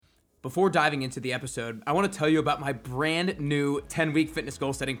Before diving into the episode, I want to tell you about my brand new 10-week fitness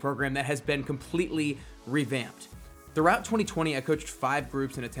goal setting program that has been completely revamped. Throughout 2020, I coached 5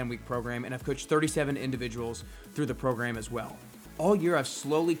 groups in a 10-week program, and I've coached 37 individuals through the program as well. All year, I've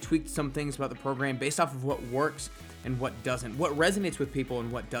slowly tweaked some things about the program based off of what works and what doesn't, what resonates with people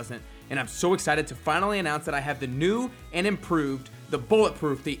and what doesn't. And I'm so excited to finally announce that I have the new and improved, the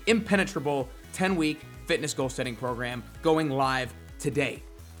bulletproof, the impenetrable 10-week fitness goal setting program going live today.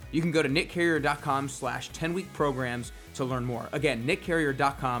 You can go to nickcarrier.com/10-week programs to learn more. Again,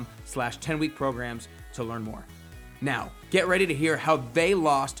 nickcarrier.com/10-week programs to learn more. Now, get ready to hear how they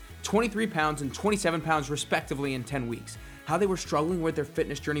lost 23 pounds and 27 pounds respectively in 10 weeks, how they were struggling with their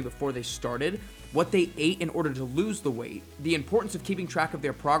fitness journey before they started, what they ate in order to lose the weight, the importance of keeping track of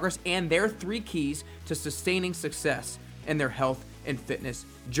their progress, and their 3 keys to sustaining success in their health and fitness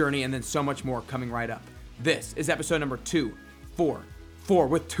journey, and then so much more coming right up. This is episode number 244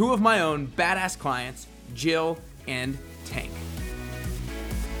 with 2 of my own badass clients, Jill and Tank.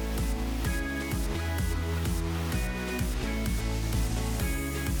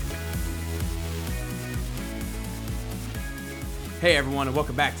 Hey everyone, and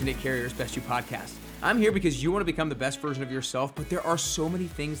welcome back to Nick Carrier's Best You Podcast. I'm here because you want to become the best version of yourself, but there are so many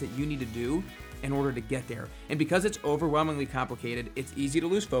things that you need to do in order to get there. And because it's overwhelmingly complicated, it's easy to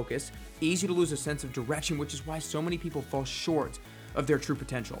lose focus, easy to lose a sense of direction, which is why so many people fall short of their true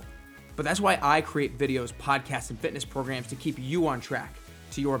potential. But that's why I create videos, podcasts, and fitness programs to keep you on track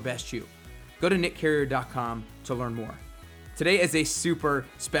to your best you. Go to nickcarrier.com to learn more. Today is a super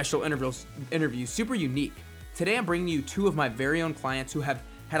special interview, super unique. Today I'm bringing you 2 of my very own clients who have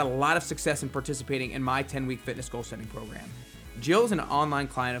had a lot of success in participating in my 10-week fitness goal setting program. Jill is an online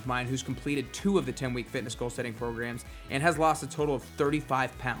client of mine who's completed 2 of the 10-week fitness goal setting programs and has lost a total of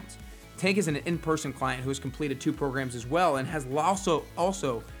 35 pounds. Tank is an in-person client who has completed 2 programs as well and has also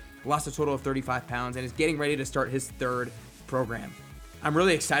lost a total of 35 pounds and is getting ready to start his 3rd program. I'm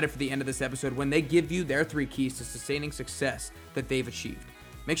really excited for the end of this episode when they give you their 3 keys to sustaining success that they've achieved.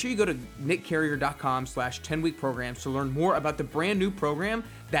 Make sure you go to nickcarrier.com/10-week programs to learn more about the brand new program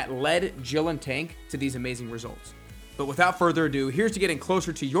that led Jill and Tank to these amazing results. But without further ado, here's to getting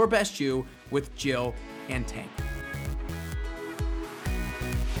closer to your best you with Jill and Tank.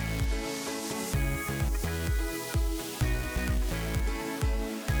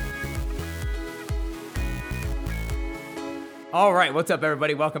 All right, what's up,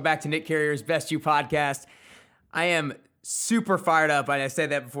 everybody? Welcome back to Nick Carrier's Best You Podcast. I am super fired up. I say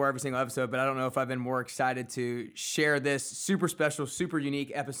that before every single episode, but I don't know if I've been more excited to share this super special, super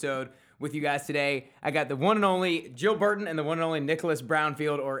unique episode with you guys today. I got the one and only Jill Burton and the one and only Nicholas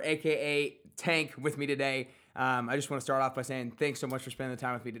Brownfield, or AKA Tank, with me today. I just want to start off by saying thanks so much for spending the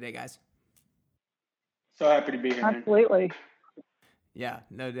time with me today, guys. So happy to be here, man. Absolutely. Yeah,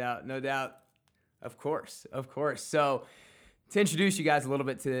 no doubt. Of course. So, to introduce you guys a little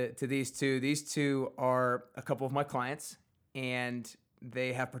bit to these 2, these 2 are a couple of my clients, and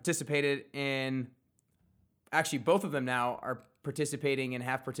they have participated in, actually both of them now are participating and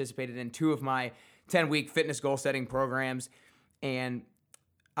have participated in 2 of my 10-week fitness goal setting programs. And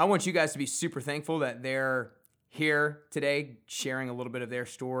I want you guys to be super thankful that they're here today sharing a little bit of their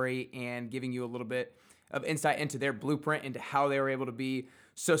story and giving you a little bit of insight into their blueprint, into how they were able to be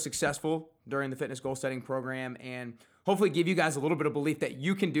so successful during the fitness goal setting program, and hopefully give you guys a little bit of belief that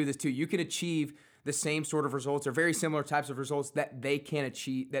you can do this too. You can achieve the same sort of results or very similar types of results that they can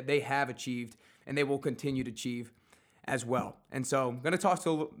achieve, that they have achieved, and they will continue to achieve as well. And so I'm going to talk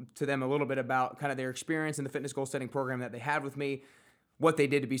to them a little bit about kind of their experience in the fitness goal setting program that they had with me, what they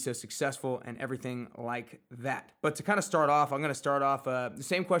did to be so successful, and everything like that. But to kind of start off, I'm going to start off the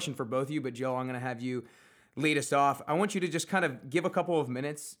same question for both of you, but Jill, I'm going to have you lead us off. I want you to just kind of give a couple of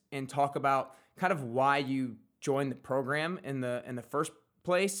minutes and talk about kind of why you joined the program in the first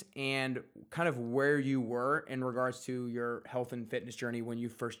place and kind of where you were in regards to your health and fitness journey when you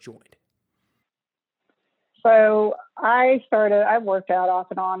first joined. So I worked out off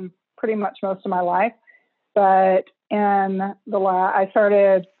and on pretty much most of my life, but I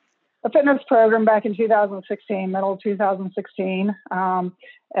started a fitness program back in 2016, middle of 2016,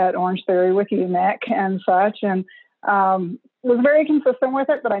 at Orange Theory with you, Nick, and such, and was very consistent with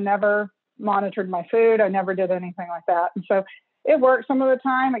it, but I never monitored my food. I never did anything like that. And so it worked some of the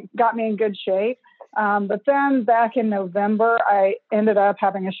time. It got me in good shape. But then back in November, I ended up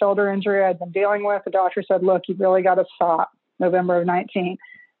having a shoulder injury I'd been dealing with. The doctor said, look, you really got to stop, November of 19.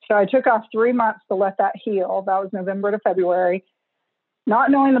 So I took off 3 months to let that heal. That was November to February, not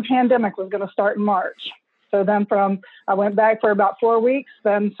knowing the pandemic was going to start in March. So then I went back for about 4 weeks.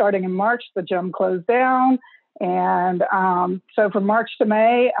 Then starting in March, the gym closed down. And so from March to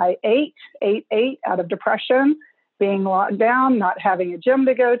May, I ate out of depression, being locked down, not having a gym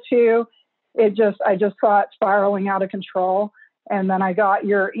to go to. I just saw it spiraling out of control. And then I got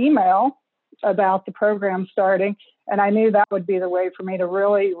your email about the program starting, and I knew that would be the way for me to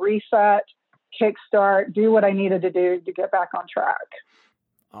really reset, kickstart, do what I needed to do to get back on track.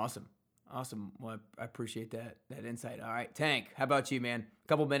 Awesome. Well, I appreciate that insight. All right, Tank, how about you, man? A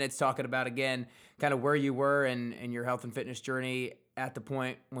couple minutes talking about, again, kind of where you were in your health and fitness journey at the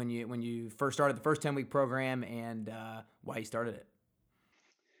point when you first started the first 10-week program, and why you started it.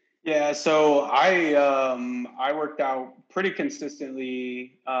 Yeah, so I worked out pretty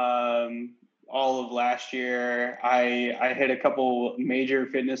consistently all of last year. I hit a couple major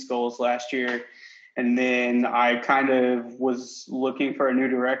fitness goals last year. And then I kind of was looking for a new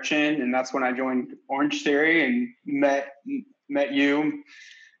direction, and that's when I joined Orange Theory and met you.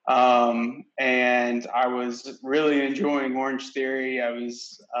 And I was really enjoying Orange Theory. I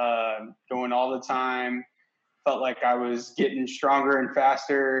was going all the time. Felt like I was getting stronger and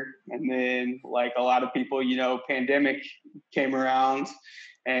faster. And then, like a lot of people, pandemic came around,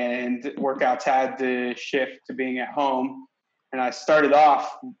 and workouts had to shift to being at home. And I started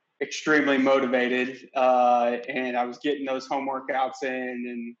off extremely motivated, and I was getting those home workouts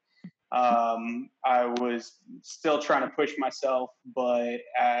in, and I was still trying to push myself, but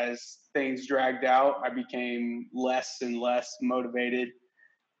as things dragged out, I became less and less motivated,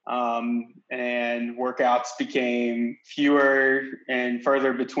 and workouts became fewer and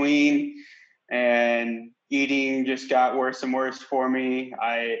further between, and eating just got worse and worse for me,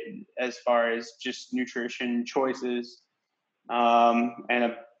 as far as just nutrition choices.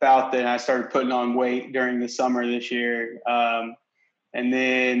 And about then I started putting on weight during the summer this year. And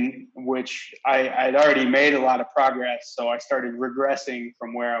then, which I'd already made a lot of progress. So I started regressing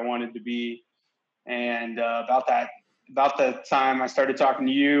from where I wanted to be. And, about the time I started talking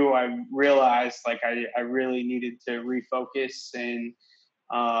to you, I realized like I really needed to refocus and,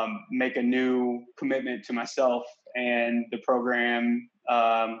 make a new commitment to myself, and the program,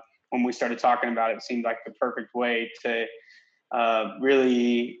 when we started talking about it, seemed like the perfect way to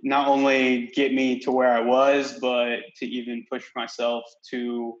really not only get me to where I was, but to even push myself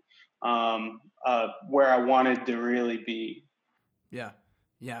to where I wanted to really be. Yeah,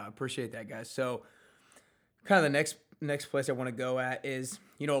 I appreciate that, guys. So kind of the next place I want to go at is,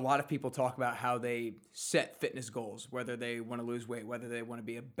 a lot of people talk about how they set fitness goals, whether they want to lose weight, whether they want to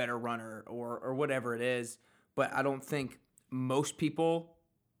be a better runner, or whatever it is. But I don't think most people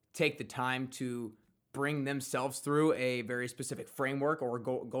take the time to bring themselves through a very specific framework or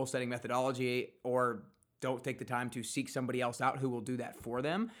goal setting methodology, or don't take the time to seek somebody else out who will do that for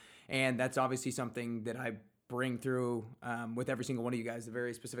them. And that's obviously something that I bring through with every single one of you guys, a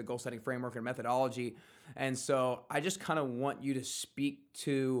very specific goal setting framework and methodology. And so I just kind of want you to speak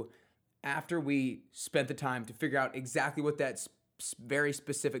to, after we spent the time to figure out exactly what that very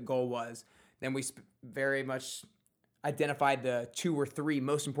specific goal was, then we very much identified the 2 or 3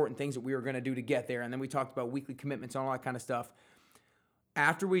 most important things that we were going to do to get there. And then we talked about weekly commitments and all that kind of stuff.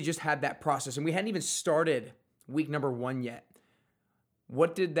 After we just had that process, and we hadn't even started week number 1 yet, how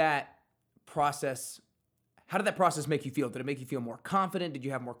did that process make you feel? Did it make you feel more confident? Did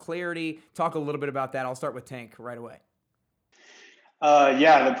you have more clarity? Talk a little bit about that. I'll start with Tank right away.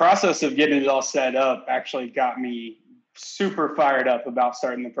 Yeah, the process of getting it all set up actually got me super fired up about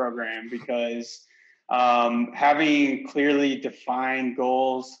starting the program, because having clearly defined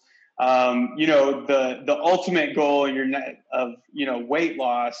goals, the ultimate goal of weight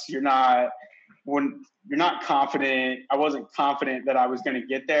loss, you're not confident. I wasn't confident that I was going to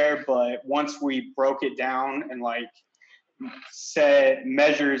get there, but once we broke it down and like set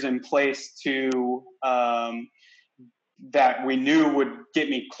measures in place to that we knew would get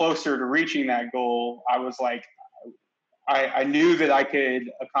me closer to reaching that goal, I was like, I knew that I could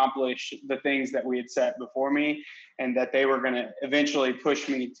accomplish the things that we had set before me, and that they were going to eventually push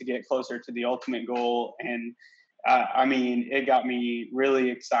me to get closer to the ultimate goal. And it got me really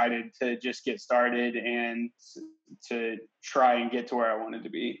excited to just get started and to try and get to where I wanted to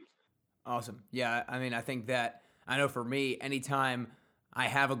be. Awesome. Yeah. I think that, I know for me, anytime I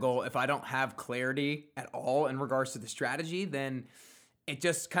have a goal, if I don't have clarity at all in regards to the strategy, then it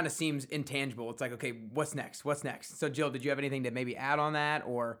just kind of seems intangible. It's like, okay, what's next? So Jill, did you have anything to maybe add on that,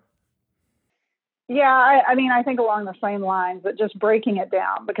 or? Yeah, I think along the same lines, but just breaking it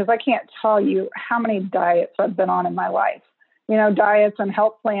down, because I can't tell you how many diets I've been on in my life, diets and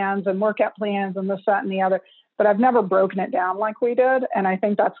health plans and workout plans and this, that, and the other, but I've never broken it down like we did. And I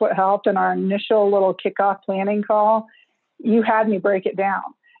think that's what helped in our initial little kickoff planning call. You had me break it down.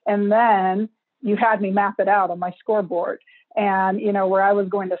 And then you had me map it out on my scoreboard, and, where I was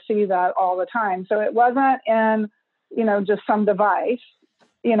going to see that all the time. So it wasn't in, just some device,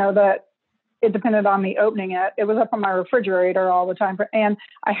 that it depended on me opening it. It was up on my refrigerator all the time. And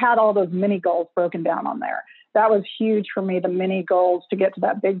I had all those mini goals broken down on there. That was huge for me, the mini goals to get to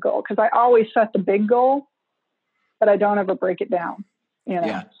that big goal. Cause I always set the big goal, but I don't ever break it down,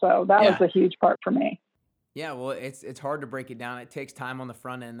 Yeah. So that was a huge part for me. Yeah. Well, it's hard to break it down. It takes time on the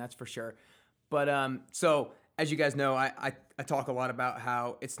front end, that's for sure. But, so as you guys know, I talk a lot about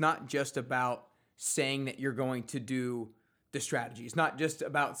how it's not just about saying that you're going to do the strategy. It's not just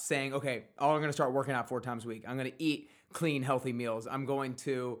about saying, okay, I'm going to start working out 4 times a week. I'm going to eat clean, healthy meals. I'm going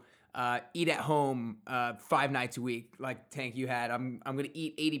to eat at home 5 nights a week, like Tank you had. I'm going to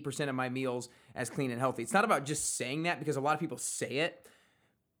eat 80% of my meals as clean and healthy. It's not about just saying that, because a lot of people say it,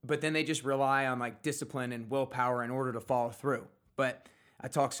 but then they just rely on like discipline and willpower in order to follow through. But I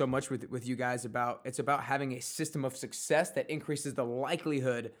talk so much with you guys about, it's about having a system of success that increases the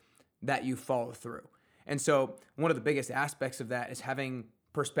likelihood that you follow through. And so one of the biggest aspects of that is having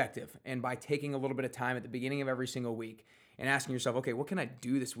perspective. And by taking a little bit of time at the beginning of every single week and asking yourself, okay, what can I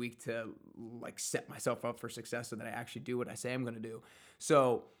do this week to like set myself up for success so that I actually do what I say I'm going to do?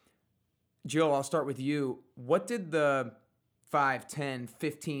 So Jill, I'll start with you. What did the 5, 10,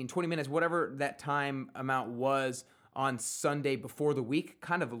 15, 20 minutes, whatever that time amount was on Sunday before the week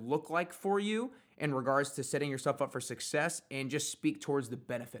kind of look like for you in regards to setting yourself up for success, and just speak towards the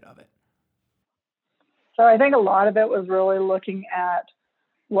benefit of it? So I think a lot of it was really looking at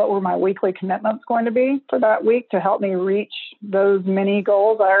what were my weekly commitments going to be for that week to help me reach those mini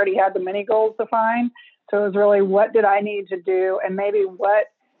goals. I already had the mini goals defined. So it was really, what did I need to do? And maybe what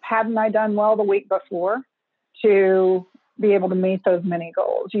hadn't I done well the week before to be able to meet those mini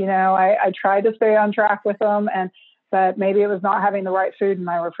goals? I tried to stay on track with them, but maybe it was not having the right food in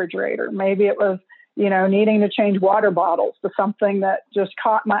my refrigerator. Maybe it was, needing to change water bottles to something that just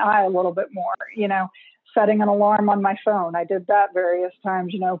caught my eye a little bit more, setting an alarm on my phone. I did that various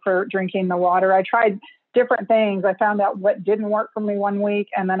times, for drinking the water. I tried different things. I found out what didn't work for me one week,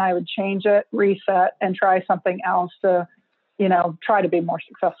 and then I would change it, reset, and try something else to, try to be more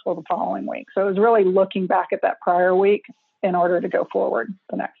successful the following week. So it was really looking back at that prior week in order to go forward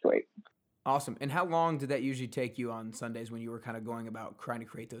the next week. Awesome. And how long did that usually take you on Sundays when you were kind of going about trying to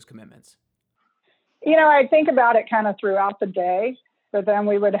create those commitments? I think about it kind of throughout the day, but then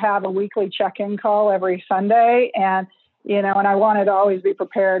we would have a weekly check-in call every Sunday. And, and I wanted to always be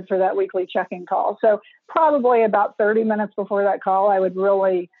prepared for that weekly check-in call. So probably about 30 minutes before that call, I would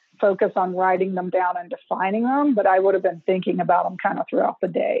really focus on writing them down and defining them, but I would have been thinking about them kind of throughout the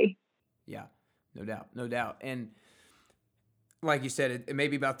day. Yeah, no doubt. And like you said, it may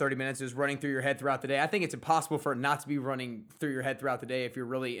be about 30 minutes is running through your head throughout the day. I think it's impossible for it not to be running through your head throughout the day if you're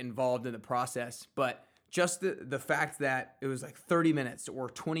really involved in the process. But just the fact that it was like 30 minutes or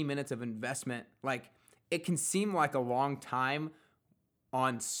 20 minutes of investment, like it can seem like a long time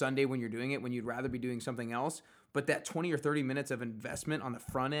on Sunday when you're doing it, when you'd rather be doing something else. But that 20 or 30 minutes of investment on the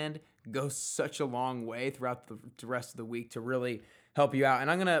front end goes such a long way throughout the rest of the week to really help you out.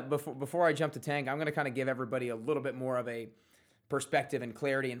 And I'm going to, before I jump to Tank, I'm going to kind of give everybody a little bit more of a perspective and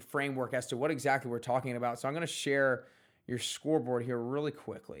clarity and framework as to what exactly we're talking about. So I'm going to share your scoreboard here really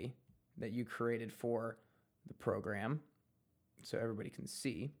quickly that you created for the program so everybody can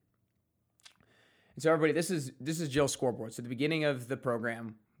see. And so everybody, this is Jill's scoreboard. So at the beginning of the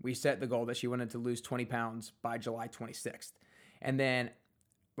program, we set the goal that she wanted to lose 20 pounds by July 26th. And then,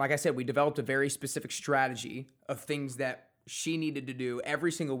 like I said, we developed a very specific strategy of things that she needed to do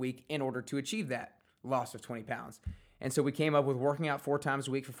every single week in order to achieve that loss of 20 pounds. And so we came up with working out 4 times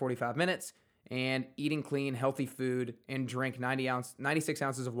a week for 45 minutes and eating clean, healthy food and drink 96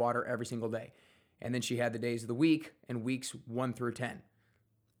 ounces of water every single day. And then she had the days of the week and weeks 1 through 10.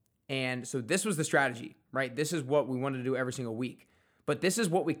 And so this was the strategy, right? This is what we wanted to do every single week. But this is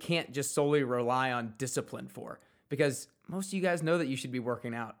what we can't just solely rely on discipline for, because most of you guys know that you should be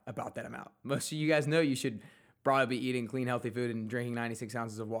working out about that amount. Most of you guys know you should probably be eating clean, healthy food and drinking 96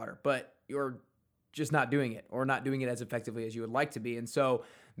 ounces of water, but you're just not doing it, or not doing it as effectively as you would like to be. And so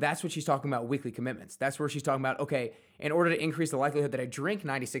that's what she's talking about, weekly commitments. That's where she's talking about, okay, in order to increase the likelihood that I drink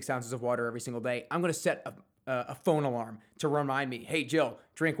 96 ounces of water every single day, I'm going to set a phone alarm to remind me, hey, Jill,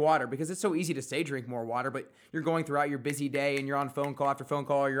 drink water, because it's so easy to say drink more water, but you're going throughout your busy day and you're on phone call after phone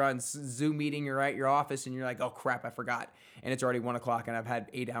call, or you're on Zoom meeting, you're at your office and you're like, oh crap, I forgot. And it's already 1 o'clock and I've had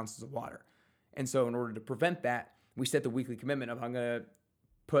 8 ounces of water. And so in order to prevent that, we set the weekly commitment of I'm going to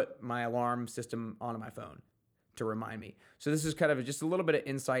put my alarm system on my phone to remind me. So this is kind of just a little bit of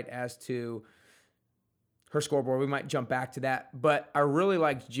insight as to her scoreboard. We might jump back to that, but I really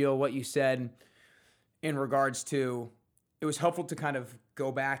liked, Jill, what you said in regards to, it was helpful to kind of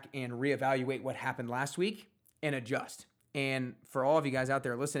go back and reevaluate what happened last week and adjust. And for all of you guys out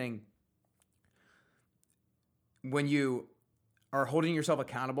there listening, when you are holding yourself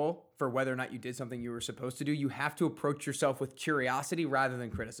accountable for whether or not you did something you were supposed to do, you have to approach yourself with curiosity rather than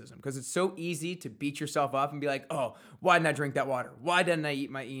criticism, because it's so easy to beat yourself up and be like, oh, why didn't I drink that water? Why didn't I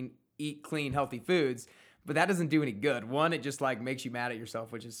eat clean, healthy foods? But that doesn't do any good. One, it just like makes you mad at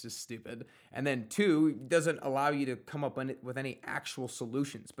yourself, which is just stupid. And then two, it doesn't allow you to come up with any actual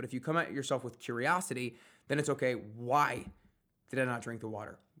solutions. But if you come at yourself with curiosity, then it's okay. Why did I not drink the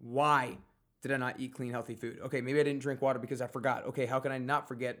water? Why did I not eat clean, healthy food? Okay, maybe I didn't drink water because I forgot. Okay, how can I not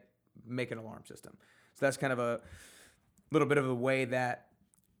forget? Make an alarm system. So that's kind of a little bit of a way that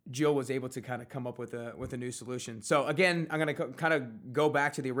Jill was able to kind of come up with a new solution. So again, I'm going to kind of go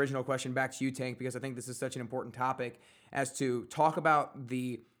back to the original question, back to you, Tank, because I think this is such an important topic, as to talk about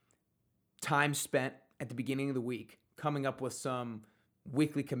the time spent at the beginning of the week, coming up with some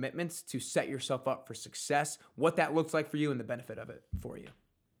weekly commitments to set yourself up for success, what that looks like for you and the benefit of it for you.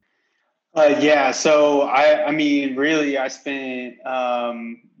 Yeah. So I mean, really, I spent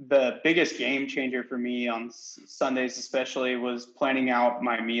the biggest game changer for me on Sundays, especially, was planning out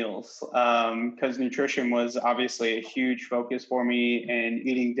my meals, because nutrition was obviously a huge focus for me, and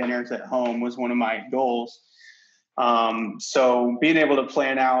eating dinners at home was one of my goals. So being able to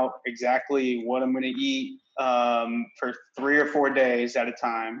plan out exactly what I'm going to eat for 3 or 4 days at a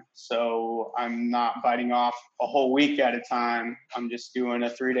time. So I'm not biting off a whole week at a time. I'm just doing a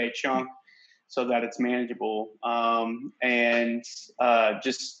 3-day chunk so that it's manageable. And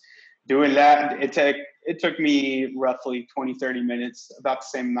just doing that, it took me roughly 20, 30 minutes, about the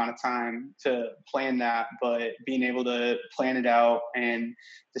same amount of time to plan that, but being able to plan it out and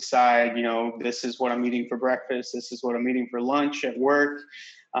decide, this is what I'm eating for breakfast, this is what I'm eating for lunch at work.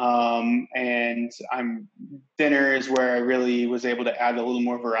 And dinner is where I really was able to add a little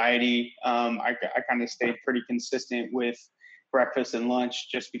more variety. I kind of stayed pretty consistent with breakfast and lunch,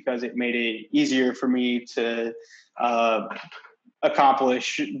 just because it made it easier for me to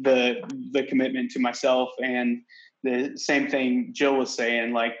accomplish the commitment to myself. And the same thing Jill was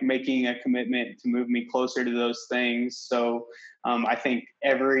saying, like making a commitment to move me closer to those things. So I think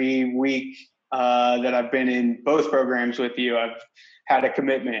every week that I've been in both programs with you, I've had a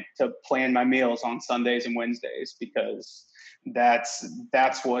commitment to plan my meals on Sundays and Wednesdays, because that's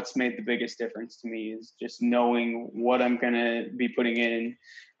what's made the biggest difference to me, is just knowing what I'm going to be putting in.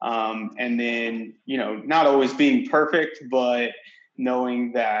 And then, not always being perfect, but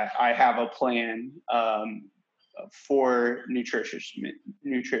knowing that I have a plan for nutritious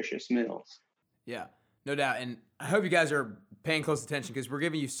meals. Yeah, no doubt. And I hope you guys are paying close attention, because we're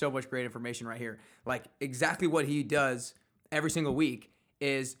giving you so much great information right here. Like, exactly what he does every single week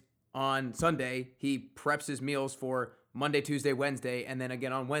is, on Sunday, he preps his meals for Monday, Tuesday, Wednesday, and then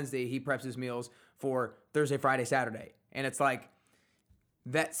again on Wednesday, he preps his meals for Thursday, Friday, Saturday. And it's like,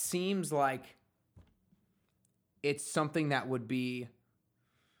 that seems like it's something that would be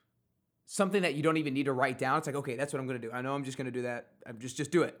something that you don't even need to write down. It's like, okay, that's what I'm going to do. I know I'm just going to do that. I'm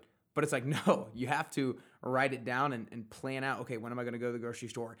just do it. But it's like, no, you have to write it down and plan out, okay, when am I going to go to the grocery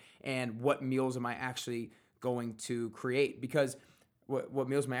store, and what meals am I actually going to create? Because what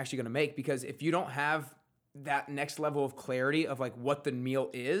meals am I actually going to make? Because if you don't have that next level of clarity of like what the meal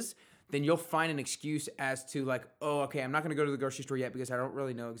is, then you'll find an excuse as to like, oh, okay, I'm not going to go to the grocery store yet because I don't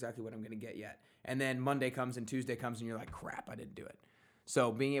really know exactly what I'm going to get yet. And then Monday comes and Tuesday comes and you're like, crap, I didn't do it.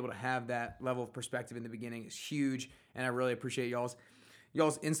 So being able to have that level of perspective in the beginning is huge, and I really appreciate y'all's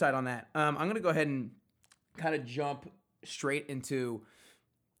insight on that. I'm going to go ahead and kind of jump straight into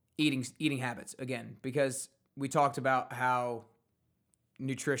eating habits again, because we talked about how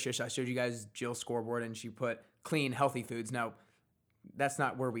nutritious. I showed you guys Jill's scoreboard, and she put clean, healthy foods. Now, that's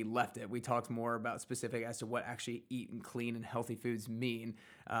not where we left it. We talked more about specific as to what actually eating clean and healthy foods mean.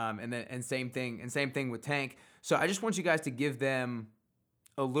 And same thing with Tank. So I just want you guys to give them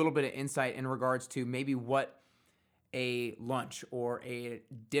a little bit of insight in regards to maybe what a lunch or a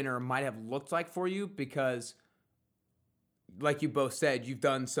dinner might have looked like for you, because like you both said, you've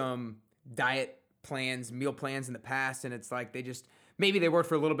done some diet plans, meal plans in the past, and it's like maybe they worked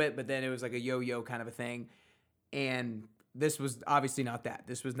for a little bit, but then it was like a yo-yo kind of a thing. And this was obviously not that.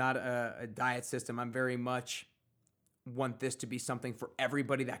 This was not a diet system. I'm very much want this to be something for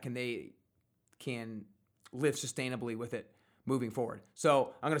everybody that they can live sustainably with it moving forward.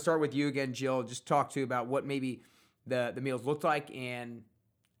 So I'm going to start with you again, Jill. Just talk to about what maybe the meals looked like and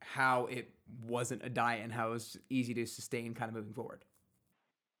how it wasn't a diet and how it was easy to sustain kind of moving forward.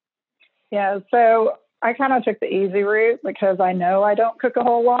 Yeah, so I kind of took the easy route because I know I don't cook a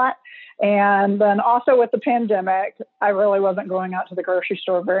whole lot. And then also with the pandemic, I really wasn't going out to the grocery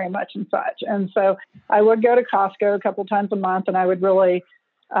store very much and such. And so I would go to Costco a couple times a month, and I would really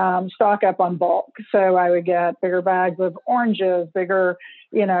stock up on bulk. So I would get bigger bags of oranges, bigger,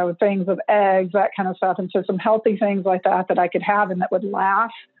 things of eggs, that kind of stuff. And so some healthy things like that I could have and that would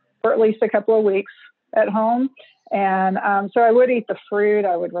last for at least a couple of weeks at home. And so I would eat the fruit.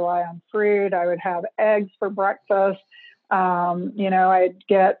 I would rely on fruit. I would have eggs for breakfast. They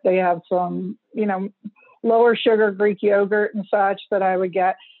have some, lower sugar Greek yogurt and such that I would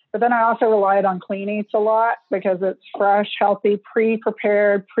get. But then I also relied on Clean Eats a lot because it's fresh, healthy,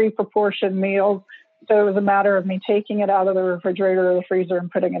 pre-prepared, pre-proportioned meals. So it was a matter of me taking it out of the refrigerator or the freezer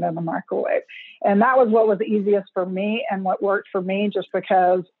and putting it in the microwave. And that was what was easiest for me and what worked for me, just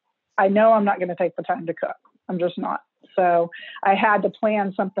because I know I'm not going to take the time to cook. I'm just not. So I had to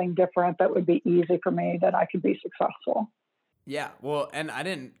plan something different that would be easy for me, that I could be successful. Yeah. Well, and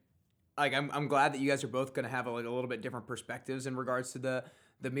I'm glad that you guys are both going to have a little bit different perspectives in regards to the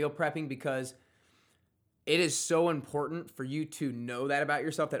meal prepping, because it is so important for you to know that about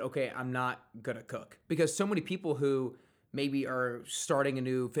yourself, that, okay, I'm not going to cook. Because so many people who maybe are starting a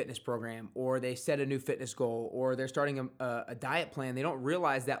new fitness program, or they set a new fitness goal, or they're starting a diet plan, they don't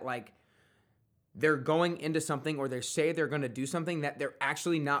realize that they're going into something, or they say they're going to do something that they're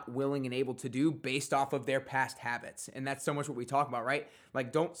actually not willing and able to do based off of their past habits. And that's so much what we talk about, right?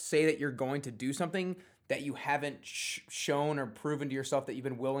 Don't say that you're going to do something that you haven't shown or proven to yourself that you've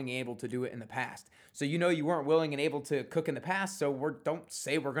been willing and able to do it in the past. So you weren't willing and able to cook in the past, so don't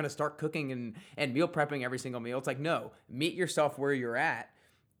say we're going to start cooking and meal prepping every single meal. It's no, meet yourself where you're at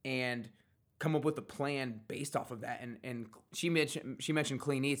and come up with a plan based off of that. And she mentioned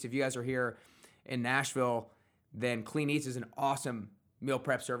Clean Eats. If you guys are here in Nashville, then Clean Eats is an awesome meal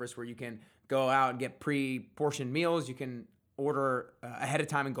prep service where you can go out and get pre-portioned meals. You can order ahead of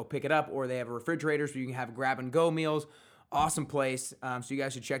time and go pick it up, or they have refrigerators where you can have grab and go meals. Awesome place. So you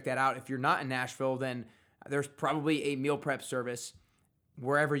guys should check that out. If you're not in Nashville, then there's probably a meal prep service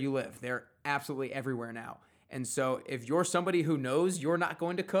wherever you live. They're absolutely everywhere now. And so if you're somebody who knows you're not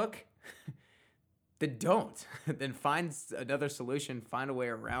going to cook, then don't. Then find another solution, find a way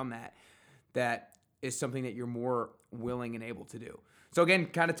around that is something that you're more willing and able to do. So again,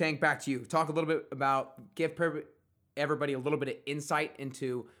 kind of tank back to you. Talk a little bit about, give everybody a little bit of insight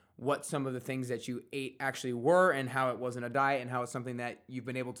into what some of the things that you ate actually were, and how it wasn't a diet, and how it's something that you've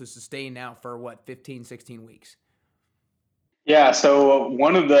been able to sustain now for 15, 16 weeks. Yeah. So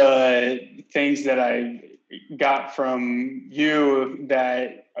one of the things that I got from you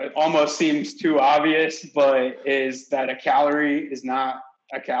that almost seems too obvious, but is that a calorie is not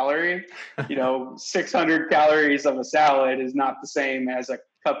a calorie. 600 calories of a salad is not the same as a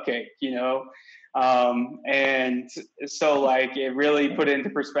cupcake, and so it really put into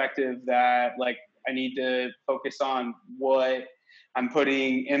perspective that I need to focus on what I'm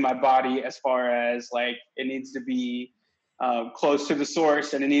putting in my body, as far as it needs to be close to the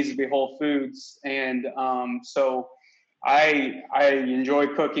source, and it needs to be whole foods. And so I enjoy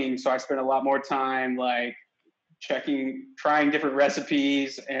cooking, so I spend a lot more time trying different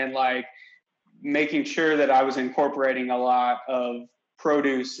recipes, and making sure that I was incorporating a lot of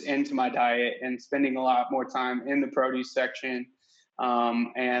produce into my diet, and spending a lot more time in the produce section,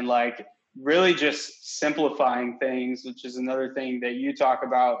 and really just simplifying things, which is another thing that you talk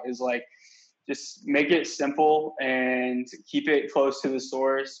about, is just make it simple and keep it close to the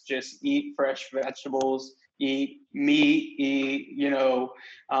source. Just eat fresh vegetables, eat meat, eat,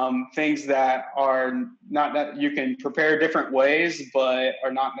 things that are not, that you can prepare different ways, but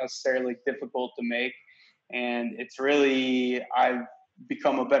are not necessarily difficult to make. And it's really, I've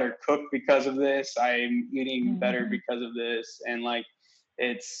become a better cook because of this. I'm eating better because of this. And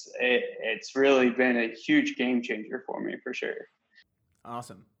it's really been a huge game changer for me, for sure.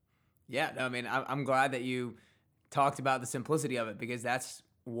 Awesome. Yeah. No, I mean, I'm glad that you talked about the simplicity of it, because that's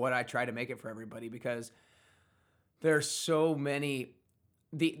what I try to make it for everybody, because there's so many,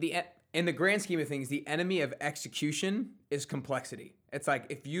 in the grand scheme of things, the enemy of execution is complexity. It's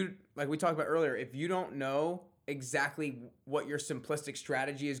if you, like we talked about earlier, if you don't know exactly what your simplistic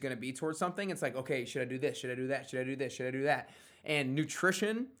strategy is going to be towards something, it's okay, should I do this? Should I do that? Should I do this? Should I do that? And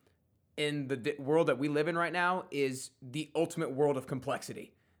nutrition in the world that we live in right now is the ultimate world of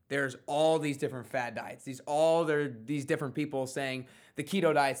complexity. There's all these different fad diets. These different people saying the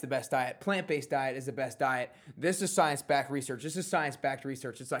keto diet's the best diet, plant-based diet is the best diet. This is science-backed research. This is science-backed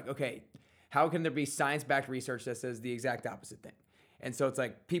research. It's okay, how can there be science-backed research that says the exact opposite thing? And so it's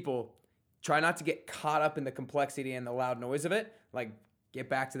people try not to get caught up in the complexity and the loud noise of it. Get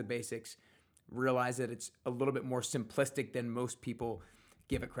back to the basics. realize that it's a little bit more simplistic than most people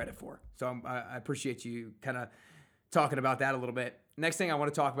give it credit for. So I appreciate you kind of talking about that a little bit. Next thing I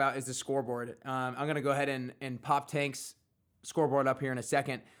want to talk about is the scoreboard. I'm going to go ahead and pop Tank's scoreboard up here in a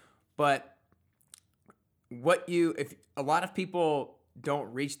second. But if a lot of people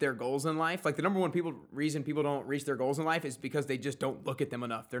don't reach their goals in life, like the number one reason people don't reach their goals in life is because they just don't look at them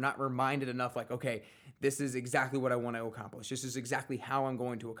enough. They're not reminded enough, like, okay, this is exactly what I want to accomplish. This is exactly how I'm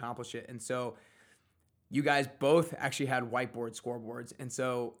going to accomplish it. And so you guys both actually had whiteboard scoreboards. And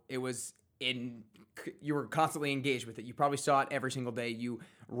so you were constantly engaged with it. You probably saw it every single day. You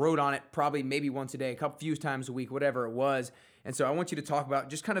wrote on it probably maybe once a day, few times a week, whatever it was. And so I want you to talk about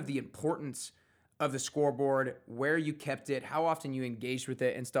just kind of the importance of the scoreboard, where you kept it, how often you engaged with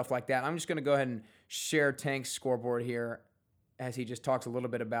it, and stuff like that. I'm just going to go ahead and share Tank's scoreboard here as he just talks a little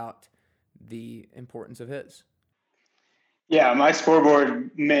bit about the importance of his. Yeah, my scoreboard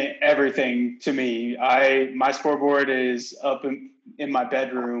meant everything to me. My scoreboard is up in my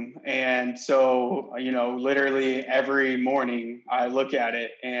bedroom. And so, literally every morning I look at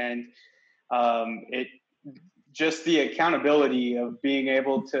it, and it just the accountability of being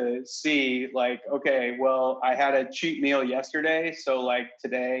able to see, like, okay, well, I had a cheat meal yesterday, so like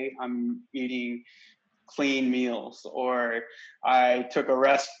today I'm eating clean meals, or I took a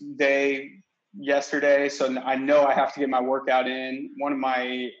rest day yesterday, so I know I have to get my workout in. One of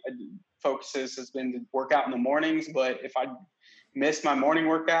my focuses has been to work out in the mornings, but if I miss my morning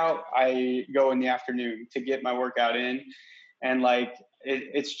workout, I go in the afternoon to get my workout in. And like,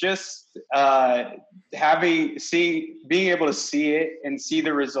 it's just being able to see it and see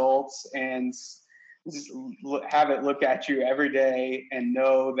the results, and just have it look at you every day and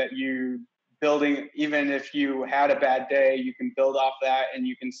know that you building, even if you had a bad day, you can build off that and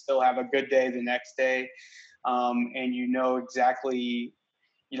you can still have a good day the next day. And exactly,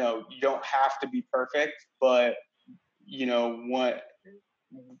 you don't have to be perfect, but what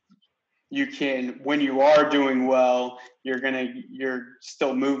you can, when you are doing well, you're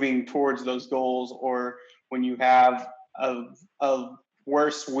still moving towards those goals. Or when you have a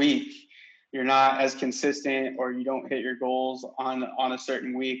worse week, you're not as consistent, or you don't hit your goals on a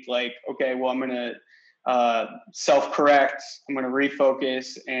certain week. Like, okay, well, I'm going to self-correct. I'm going to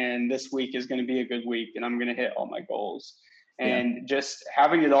refocus, and this week is going to be a good week, and I'm going to hit all my goals. And just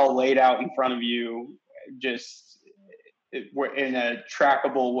having it all laid out in front of you, in a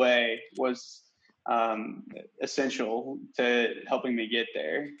trackable way, was essential to helping me get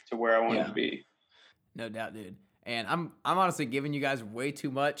there to where I wanted to be. No doubt, dude. And I'm honestly giving you guys way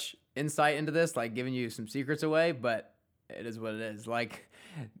too much insight into this, like giving you some secrets away, but it is what it is. Like,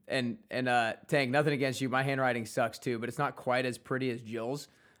 and Tank, nothing against you. My handwriting sucks too, but it's not quite as pretty as Jill's.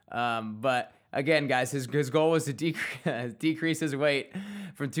 But again, guys, his goal was to decrease his weight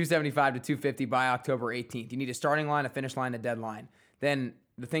from 275 to 250 by October 18th. You need a starting line, a finish line, a deadline. Then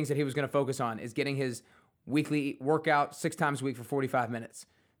the things that he was going to focus on is getting his weekly workout 6 times a week for 45 minutes.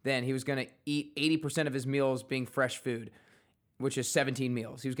 Then he was going to eat 80% of his meals being fresh food, which is 17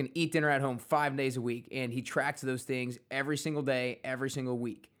 meals. He was going to eat dinner at home 5 days a week, and he tracks those things every single day, every single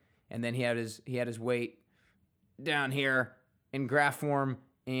week. And then he had his weight down here in graph form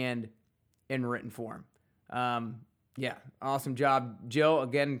and in written form. Yeah, awesome job, Jill.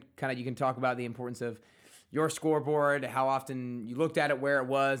 Again, kind of you can talk about the importance of your scoreboard, how often you looked at it, where it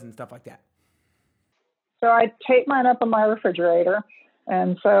was, and stuff like that. So I tape mine up on my refrigerator.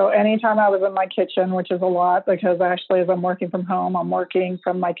 And so anytime I was in my kitchen, which is a lot, because actually as I'm working from home, I'm working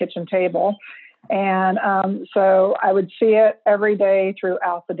from my kitchen table. And so I would see it every day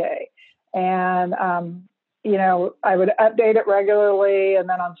throughout the day. And, I would update it regularly. And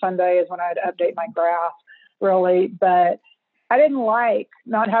then on Sunday is when I'd update my graph, really. But I didn't like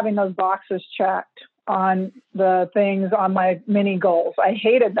not having those boxes checked on the things on my mini goals. I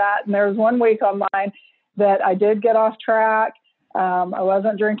hated that. And there was one week on mine that I did get off track. I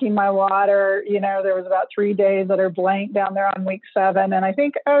wasn't drinking my water. There was about 3 days that are blank down there on week 7. And I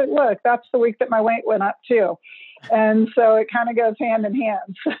think, oh, look, that's the week that my weight went up too. And so it kind of goes hand in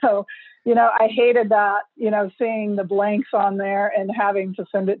hand. So, I hated that, seeing the blanks on there and having to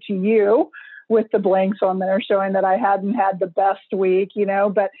send it to you with the blanks on there showing that I hadn't had the best week,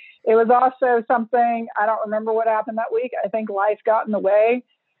 but it was also something, I don't remember what happened that week. I think life got in the way.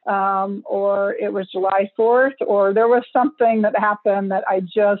 Or it was July 4th, or there was something that happened that I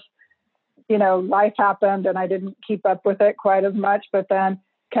just, life happened and I didn't keep up with it quite as much. But then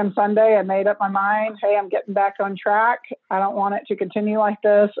come Sunday, I made up my mind, hey, I'm getting back on track. I don't want it to continue like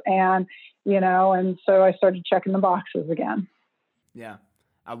this. And, and so I started checking the boxes again. Yeah,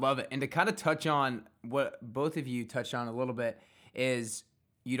 I love it. And to kind of touch on what both of you touched on a little bit is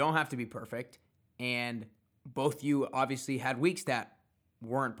you don't have to be perfect. And both you obviously had weeks that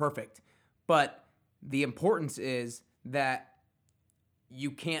weren't perfect. But the importance is that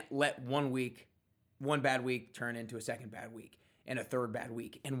you can't let one bad week turn into a second bad week and a third bad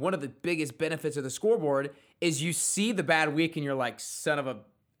week. And one of the biggest benefits of the scoreboard is you see the bad week and you're like, son of a,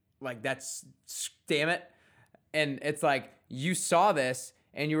 like, that's, damn it. And it's like, you saw this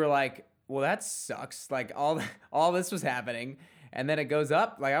and you were like, well, that sucks. Like all this was happening. And then it goes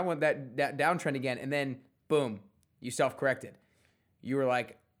up. Like, I want that downtrend again. And then boom, you self-corrected. You were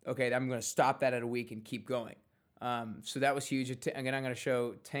like, okay, I'm going to stop that at a week and keep going. So that was huge. Again, I'm going to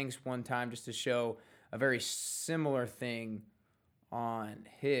show Tanks one time just to show a very similar thing on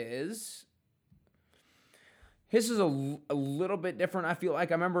his. His is a little bit different, I feel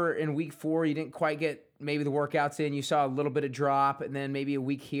like. I remember in week 4, you didn't quite get maybe the workouts in. You saw a little bit of drop, and then maybe a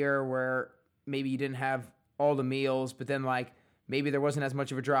week here where maybe you didn't have all the meals, but then like maybe there wasn't as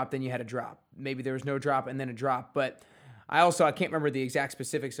much of a drop, then you had a drop. Maybe there was no drop and then a drop. But I can't remember the exact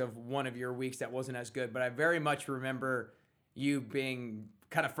specifics of one of your weeks that wasn't as good, but I very much remember you being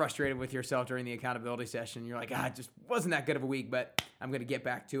kind of frustrated with yourself during the accountability session. You're like, it just wasn't that good of a week, but I'm going to get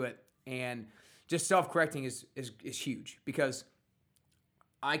back to it. And just self-correcting is huge, because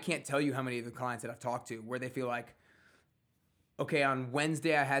I can't tell you how many of the clients that I've talked to where they feel like, okay, on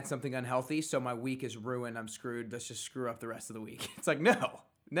Wednesday I had something unhealthy, so my week is ruined. I'm screwed. Let's just screw up the rest of the week. It's like, no,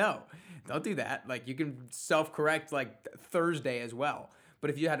 don't do that. Like, you can self-correct like Thursday as well. But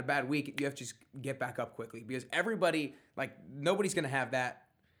if you had a bad week, you have to just get back up quickly, because everybody, like, nobody's going to have that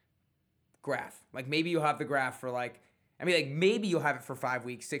graph. Like, maybe you'll have the graph for maybe you'll have it for 5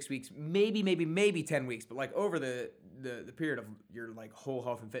 weeks, 6 weeks, maybe 10 weeks. But like over the period of your like whole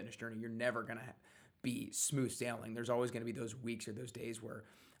health and fitness journey, you're never going to be smooth sailing. There's always going to be those weeks or those days where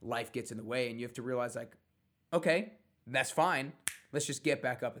life gets in the way, and you have to realize like, okay, that's fine. Let's just get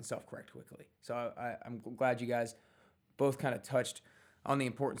back up and self-correct quickly. So I'm glad you guys both kind of touched on the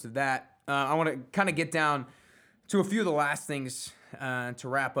importance of that. I want to kind of get down to a few of the last things to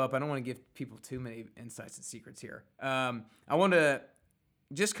wrap up. I don't want to give people too many insights and secrets here. I want to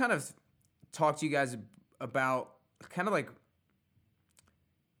just kind of talk to you guys about kind of like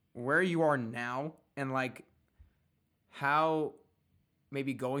where you are now, and like how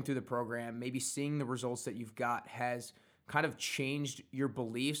maybe going through the program, maybe seeing the results that you've got has kind of changed your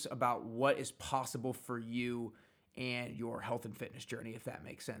beliefs about what is possible for you and your health and fitness journey, if that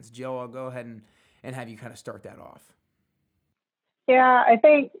makes sense. Jill, I'll go ahead and have you kind of start that off. Yeah, I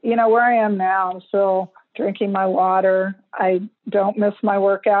think, where I am now, I'm still drinking my water. I don't miss my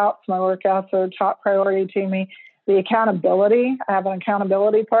workouts. My workouts are top priority to me. The accountability, I have an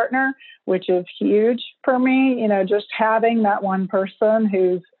accountability partner, which is huge for me. Just having that one person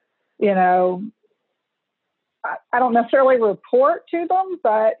who's, I don't necessarily report to them,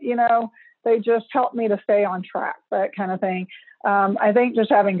 but, they just help me to stay on track, that kind of thing. I think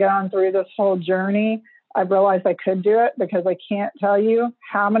just having gone through this whole journey, I realized I could do it, because I can't tell you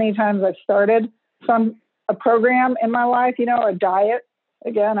how many times I've started a program in my life, a diet,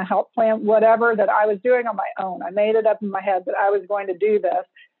 again, a health plan, whatever, that I was doing on my own. I made it up in my head that I was going to do this,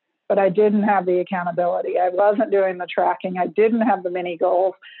 but I didn't have the accountability. I wasn't doing the tracking. I didn't have the mini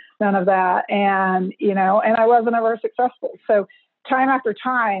goals, none of that. And, and I wasn't ever successful. So time after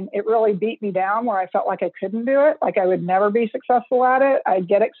time, it really beat me down where I felt like I couldn't do it. Like I would never be successful at it. I'd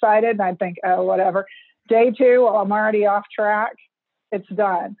get excited and I'd think, oh, whatever. Day 2, well, I'm already off track. It's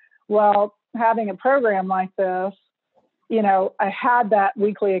done. Well, having a program like this, I had that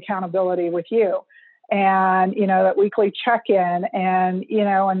weekly accountability with you, and, that weekly check-in, and,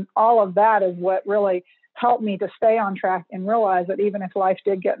 and all of that is what really helped me to stay on track and realize that even if life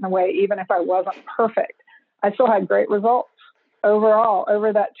did get in the way, even if I wasn't perfect, I still had great results overall.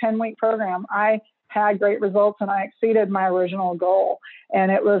 Over that 10-week program, I had great results, and I exceeded my original goal,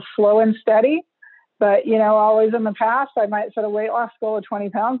 and it was slow and steady. But, always in the past, I might set a weight loss goal of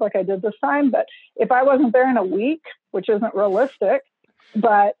 20 pounds like I did this time. But if I wasn't there in a week, which isn't realistic,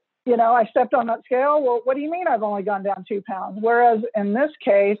 but, I stepped on that scale, well, what do you mean I've only gone down 2 pounds? Whereas in this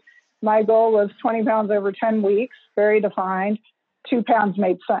case, my goal was 20 pounds over 10 weeks, very defined. 2 pounds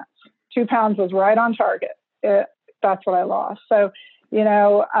made sense. 2 pounds was right on target. That's what I lost. So,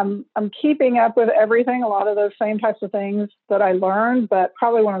 I'm keeping up with everything, a lot of those same types of things that I learned, but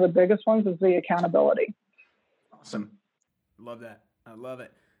probably one of the biggest ones is the accountability. Awesome. Love that. I love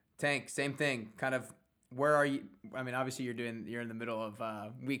it. Tank, same thing. Kind of, where are you? I mean, obviously you're in the middle of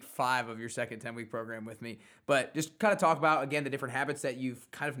week 5 of your second 10-week program with me, but just kind of talk about, again, the different habits that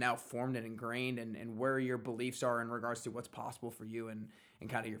you've kind of now formed and ingrained, and where your beliefs are in regards to what's possible for you and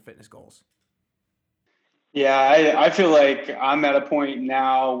kind of your fitness goals. Yeah, I feel like I'm at a point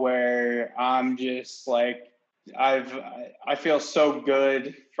now where I'm just like I've I feel so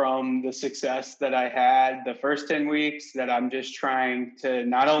good from the success that I had the first 10 weeks that I'm just trying to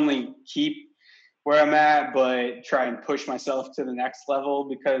not only keep where I'm at, but try and push myself to the next level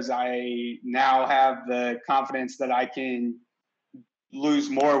because I now have the confidence that I can lose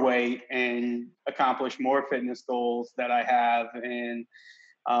more weight and accomplish more fitness goals that I have. And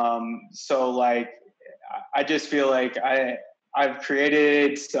so like I just feel like I've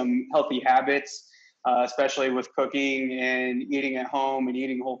created some healthy habits, especially with cooking and eating at home and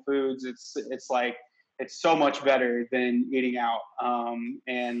eating whole foods. It's like it's so much better than eating out,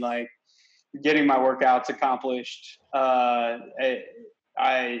 and like getting my workouts accomplished. I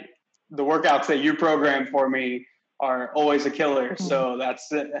the workouts that you program for me are always a killer. So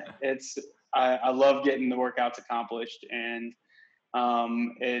that's it's I love getting the workouts accomplished, and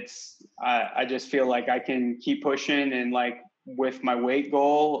I just feel like I can keep pushing, and like with my weight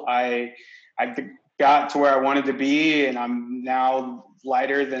goal, I got to where I wanted to be, and I'm now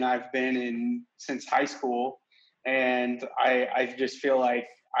lighter than I've been in since high school, and I just feel like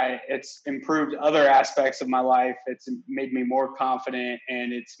it's improved other aspects of my life. It's made me more confident,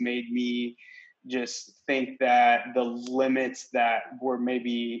 and it's made me just think that the limits that were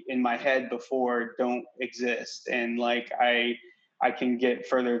maybe in my head before don't exist, and like I can get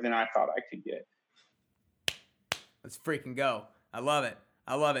further than I thought I could get. Let's freaking go. I love it.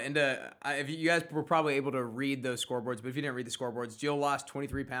 I love it. And if you guys were probably able to read those scoreboards, but if you didn't read the scoreboards, Jill lost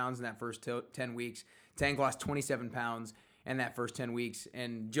 23 pounds in that first 10 weeks. Tank lost 27 pounds in that first 10 weeks.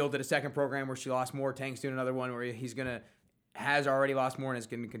 And Jill did a second program where she lost more. Tank's doing another one where has already lost more and is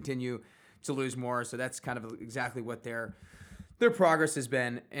going to continue to lose more. So that's kind of exactly what their progress has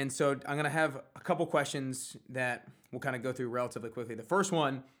been. And so I'm going to have a couple questions that we'll kind of go through relatively quickly. The first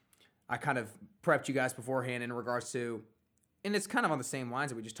one, I kind of prepped you guys beforehand in regards to, and it's kind of on the same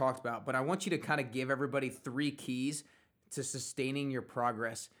lines that we just talked about, but I want you to kind of give everybody 3 keys to sustaining your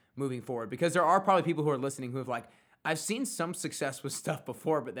progress moving forward. Because there are probably people who are listening who have like, I've seen some success with stuff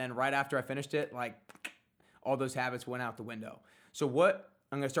before, but then right after I finished it, like all those habits went out the window. So I'm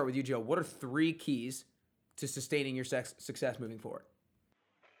going to start with you, Joe. What are 3 keys to sustaining your success moving forward?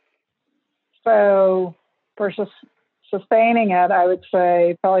 So for sustaining it, I would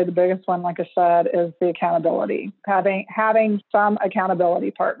say probably the biggest one, like I said, is the accountability. Having some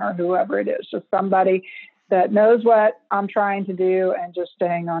accountability partner, whoever it is, just somebody that knows what I'm trying to do and just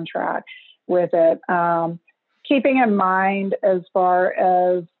staying on track with it. Keeping in mind as far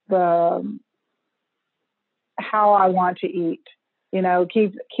as how I want to eat,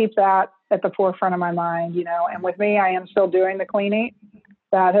 keep that at the forefront of my mind, and with me, I am still doing the clean eat.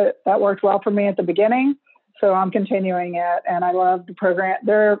 That worked well for me at the beginning. So I'm continuing it, and I love the program,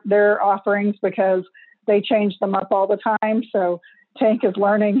 their offerings, because they change them up all the time. So Tank is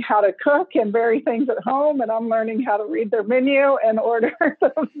learning how to cook and vary things at home, and I'm learning how to read their menu and order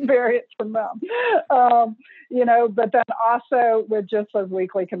those variants from them. But then also with just those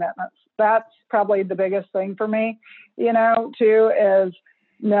weekly commitments, that's probably the biggest thing for me, too, is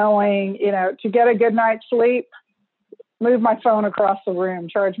knowing, to get a good night's sleep, move my phone across the room,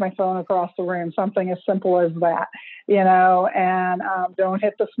 charge my phone across the room, something as simple as that, and don't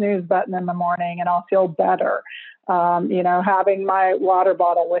hit the snooze button in the morning and I'll feel better. Having my water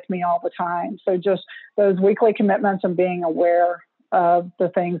bottle with me all the time. So just those weekly commitments and being aware of the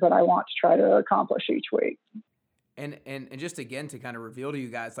things that I want to try to accomplish each week. And just again, to kind of reveal to you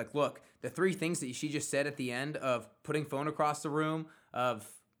guys, like, look, the 3 things that she just said at the end of putting phone across the room, of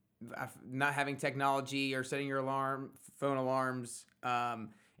not having technology or setting your phone alarms, and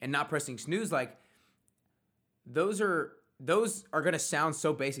not pressing snooze, like those are going to sound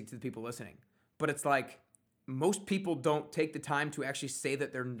so basic to the people listening, but it's like most people don't take the time to actually say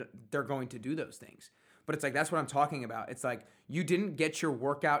that they're going to do those things. But it's like, that's what I'm talking about. It's like, you didn't get your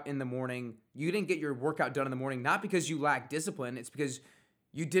workout in the morning. You didn't get your workout done in the morning, not because you lack discipline. It's because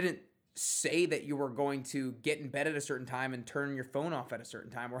you didn't say that you were going to get in bed at a certain time and turn your phone off at a certain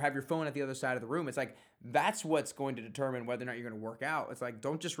time, or have your phone at the other side of the room. It's like, that's what's going to determine whether or not you're going to work out. It's like,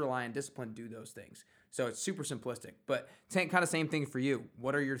 don't just rely on discipline, do those things. So it's super simplistic, but kind of same thing for you.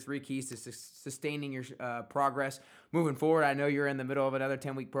 What are your 3 keys to sustaining your progress moving forward? I know you're in the middle of another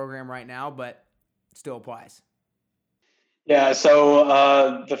 10-week program right now, but it still applies. Yeah,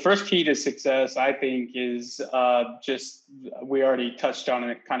 so the first key to success, I think, is we already touched on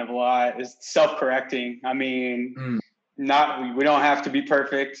it kind of a lot, is self-correcting. I mean, we don't have to be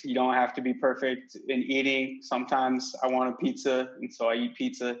perfect. You don't have to be perfect in eating. Sometimes I want a pizza, and so I eat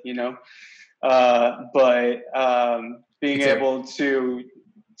pizza, but being able to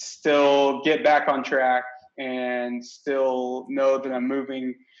still get back on track and still know that I'm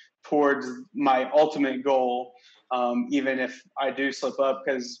moving towards my ultimate goal, even if I do slip up.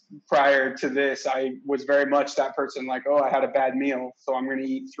 Because prior to this, I was very much that person, like, oh, I had a bad meal, so I'm going to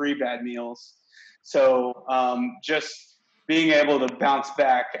eat 3 bad meals. So just being able to bounce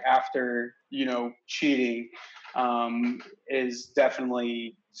back after, cheating is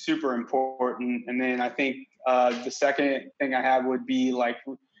definitely super important. And then I think the second thing I have would be like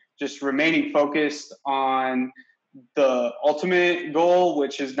just remaining focused on the ultimate goal,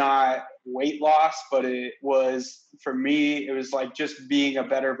 which is not weight loss, but it was, for me, it was like just being a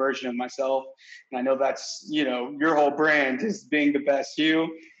better version of myself. And I know that's, your whole brand is being the best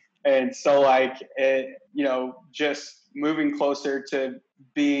you. And so like, just moving closer to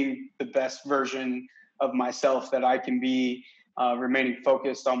being the best version of myself that I can be, remaining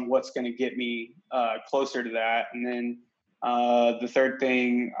focused on what's going to get me closer to that. And then the third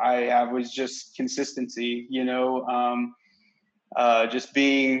thing I have was just consistency, just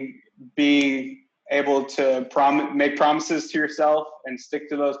being able to make promises to yourself and stick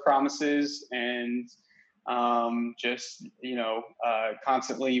to those promises, and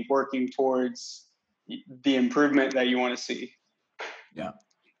constantly working towards the improvement that you want to see. Yeah,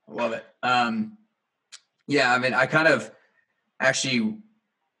 I love it. Yeah, I mean, I kind of actually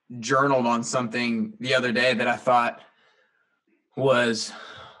journaled on something the other day that I thought was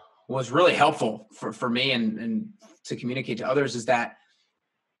really helpful for me and to communicate to others, is that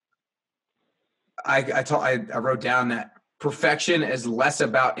I wrote down that perfection is less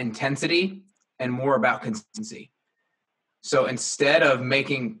about intensity and more about consistency. So instead of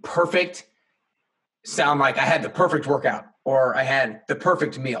making perfect sound like I had the perfect workout or I had the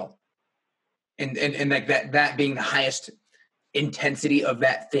perfect meal, and like that being the highest intensity of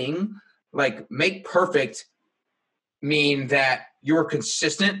that thing, like make perfect mean that you're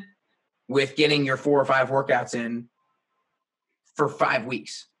consistent with getting your 4 or 5 workouts in for 5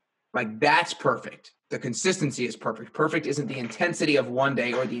 weeks. Like that's perfect. The consistency is perfect. Perfect isn't the intensity of one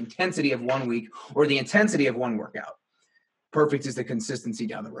day or the intensity of 1 week or the intensity of one workout. Perfect is the consistency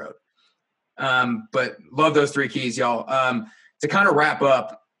down the road. But love those 3 keys, y'all. To kind of wrap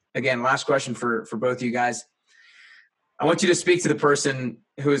up, again, last question for both of you guys. I want you to speak to the person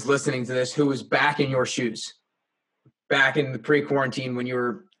who is listening to this, who was back in your shoes, back in the pre-quarantine when you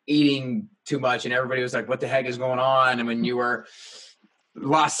were eating too much and everybody was like, what the heck is going on? And when you were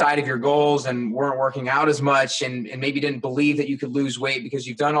lost sight of your goals and weren't working out as much and maybe didn't believe that you could lose weight because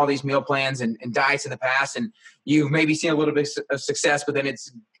you've done all these meal plans and diets in the past, and you've maybe seen a little bit of success, but then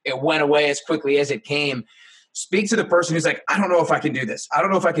it went away as quickly as it came. Speak to the person who's like, I don't know if I can do this. I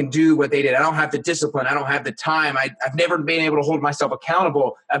don't know if I can do what they did. I don't have the discipline. I don't have the time. I've never been able to hold myself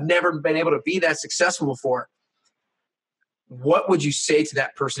accountable. I've never been able to be that successful before. What would you say to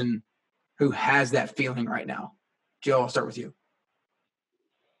that person who has that feeling right now? Jill, I'll start with you.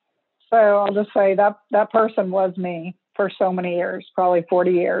 So I'll just say that person was me for so many years, probably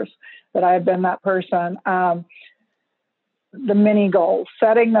 40 years that I had been that person. The mini goals,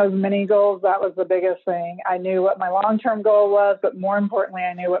 setting those mini goals, that was the biggest thing. I knew what my long-term goal was, but more importantly,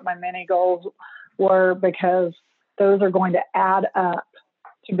 I knew what my mini goals were, because those are going to add up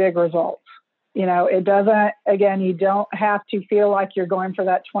to big results. It doesn't, again, you don't have to feel like you're going for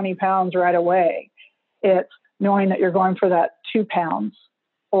that 20 pounds right away. It's knowing that you're going for that 2 pounds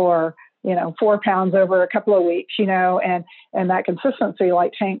or, 4 pounds over a couple of weeks, and that consistency,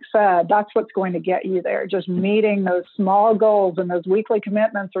 like Tank said, that's what's going to get you there. Just meeting those small goals, and those weekly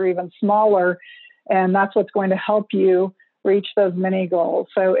commitments are even smaller. And that's what's going to help you reach those mini goals.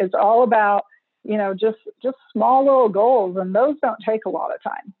 So it's all about, just small little goals. And those don't take a lot of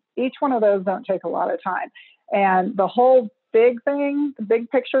time. Each one of those don't take a lot of time. And the whole big thing, the big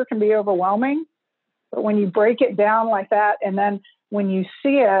picture, can be overwhelming. But when you break it down like that, and then when you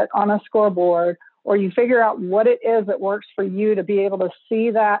see it on a scoreboard, or you figure out what it is that works for you to be able to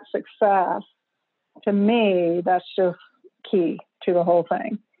see that success, to me, that's just key to the whole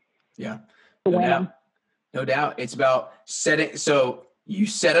thing. Yeah, no doubt. It's about setting. So you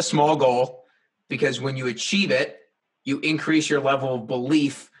set a small goal, because when you achieve it, you increase your level of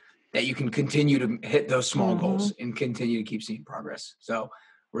belief that you can continue to hit those small goals and continue to keep seeing progress. So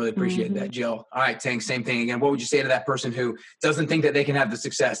really appreciate that, Jill. All right, Tank, same thing again. What would you say to that person who doesn't think that they can have the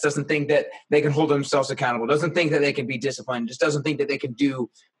success, doesn't think that they can hold themselves accountable, doesn't think that they can be disciplined, just doesn't think that they can do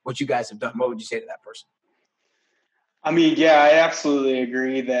what you guys have done? What would you say to that person? I mean, yeah, I absolutely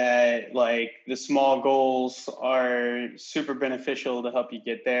agree that like the small goals are super beneficial to help you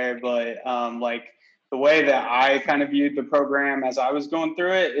get there. But like the way that I kind of viewed the program as I was going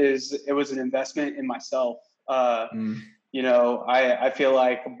through it is it was an investment in myself. I feel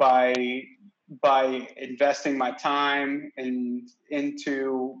like by by investing my time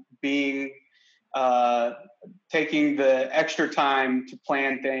into being taking the extra time to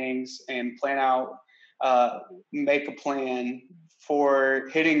plan things and plan out, make a plan for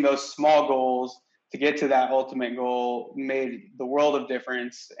hitting those small goals to get to that ultimate goal made the world of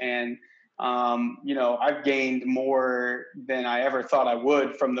difference. And, I've gained more than I ever thought I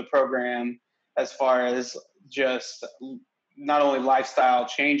would from the program, as far as just not only lifestyle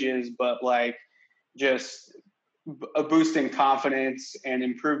changes, but like just a boost in confidence and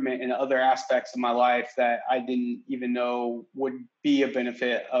improvement in other aspects of my life that I didn't even know would be a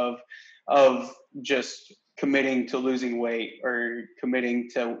benefit of just committing to losing weight or committing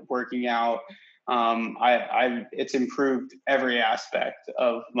to working out. It's improved every aspect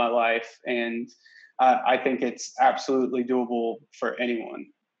of my life, and I think it's absolutely doable for anyone.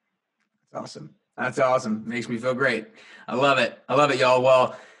 That's awesome. Makes me feel great. I love it, y'all.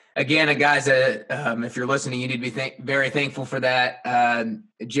 Well, again, guys, if you're listening, you need to be very thankful for that.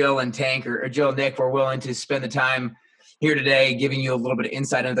 Jill and Tank or Jill and Nick were willing to spend the time here today, giving you a little bit of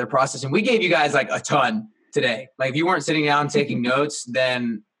insight into their process. And we gave you guys like a ton today. Like if you weren't sitting down taking notes,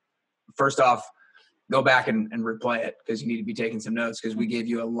 then first off, go back and replay it, because you need to be taking some notes, because we gave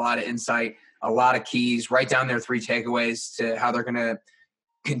you a lot of insight, a lot of keys. Write down their 3 takeaways to how they're going to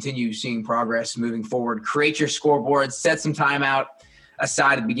continue seeing progress moving forward. Create your scoreboard, set some time out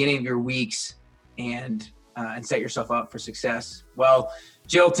aside at the beginning of your weeks, and set yourself up for success. Well,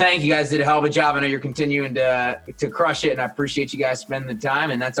 Jill, Tank, you guys did a hell of a job. I know you're continuing to crush it, and I appreciate you guys spending the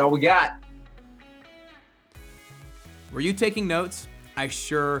time, and that's all we got. Were you taking notes? I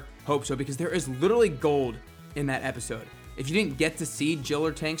sure hope so, because there is literally gold in that episode. If you didn't get to see Jill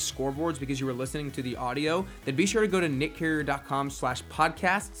or Tank's scoreboards because you were listening to the audio, then be sure to go to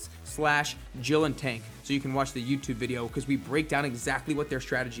nickcarrier.com/podcasts/Jill and Tank so you can watch the YouTube video, because we break down exactly what their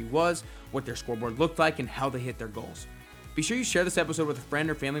strategy was, what their scoreboard looked like, and how they hit their goals. Be sure you share this episode with a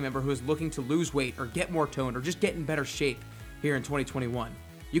friend or family member who is looking to lose weight or get more toned or just get in better shape here in 2021.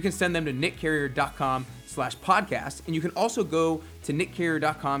 You can send them to nickcarrier.com/podcast, and you can also go to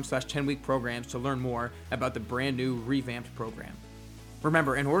nickcarrier.com/10-week programs to learn more about the brand new revamped program.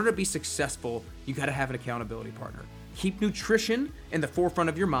 Remember, in order to be successful, you got to have an accountability partner. Keep nutrition in the forefront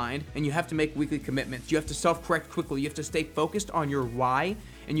of your mind, and you have to make weekly commitments. You have to self-correct quickly. You have to stay focused on your why,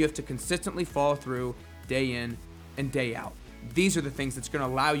 and you have to consistently follow through day in and day out. These are the things that's going to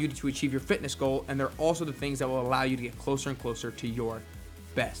allow you to achieve your fitness goal, and they're also the things that will allow you to get closer and closer to your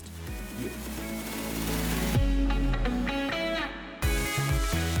best you.